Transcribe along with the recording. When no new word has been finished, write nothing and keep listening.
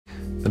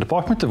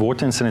Department of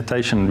Water and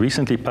Sanitation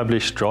recently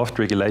published draft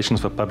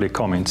regulations for public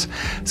comments,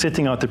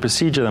 setting out the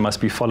procedure that must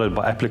be followed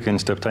by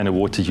applicants to obtain a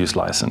water use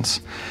license.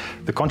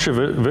 The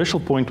controversial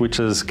point which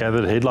has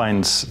gathered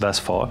headlines thus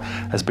far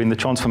has been the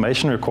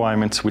transformation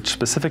requirements, which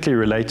specifically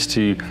relates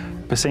to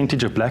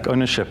percentage of black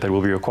ownership that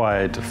will be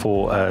required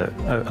for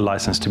a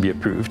license to be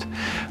approved.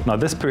 Now,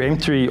 this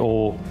peremptory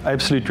or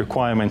absolute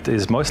requirement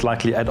is most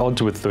likely at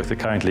odds with the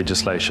current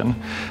legislation.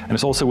 And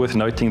it's also worth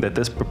noting that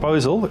this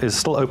proposal is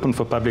still open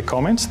for public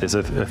comments. There's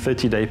a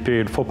 30-day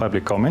period for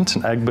public comments,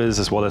 and Agbiz,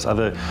 as well as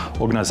other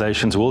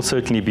organizations, will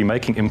certainly be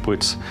making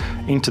inputs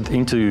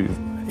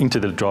into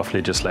the draft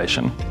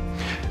legislation.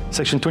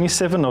 Section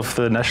 27 of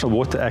the National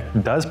Water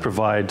Act does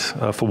provide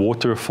for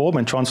water reform,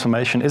 and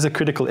transformation is a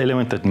critical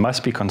element that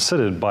must be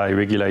considered by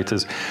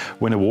regulators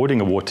when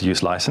awarding a water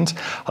use license.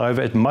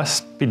 However, it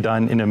must be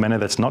done in a manner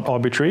that's not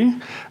arbitrary,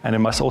 and it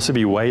must also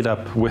be weighed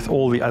up with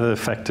all the other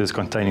factors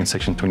contained in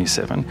Section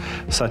 27,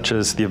 such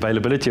as the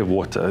availability of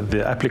water,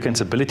 the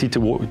applicant's ability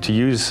to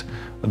use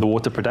the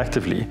water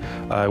productively,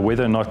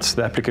 whether or not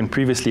the applicant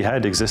previously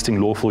had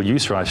existing lawful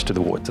use rights to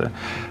the water.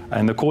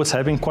 And the courts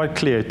have been quite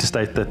clear to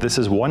state that this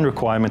is one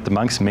requirement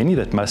amongst many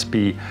that must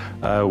be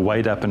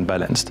weighed up and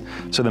balanced.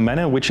 So the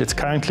manner in which it's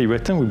currently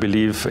written, we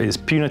believe, is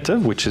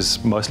punitive, which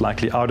is most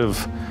likely out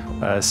of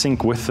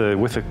sync with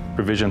the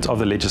provisions of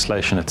the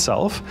legislation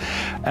itself.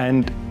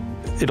 And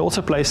it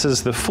also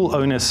places the full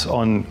onus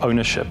on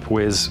ownership,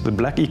 whereas the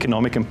Black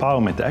Economic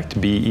Empowerment Act,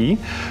 BE,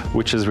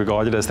 which is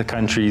regarded as the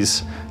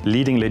country's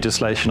leading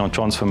legislation on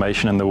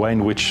transformation and the way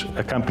in which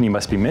a company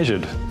must be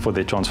measured for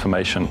their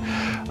transformation,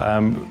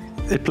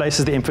 it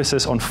places the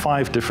emphasis on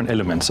 5 different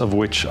elements, of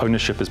which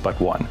ownership is but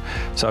one.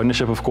 So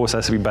ownership, of course,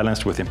 has to be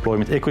balanced with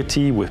employment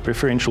equity, with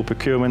preferential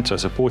procurement, so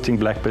supporting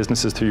black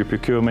businesses through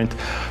procurement,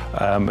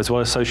 as well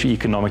as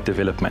socio-economic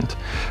development.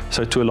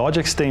 So to a large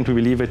extent, we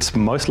believe it's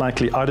most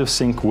likely out of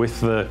sync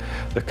with the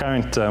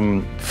current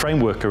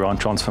framework around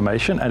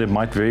transformation, and it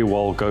might very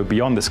well go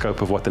beyond the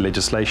scope of what the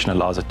legislation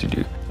allows it to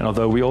do. And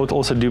although we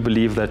also do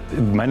believe that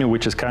the manner in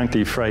which it's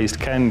currently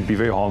phrased can be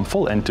very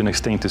harmful and to an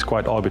extent is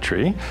quite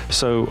arbitrary.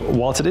 So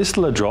whilst it is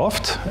still a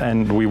draft,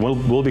 and we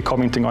will be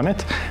commenting on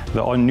it,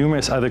 there are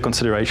numerous other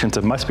considerations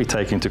that must be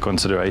taken into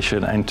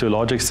consideration, and to a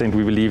large extent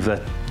we believe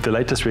that the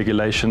latest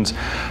regulations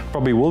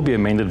probably will be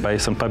amended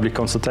based on public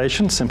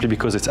consultation, simply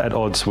because it's at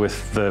odds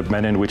with the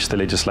manner in which the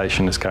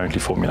legislation is currently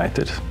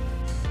formulated.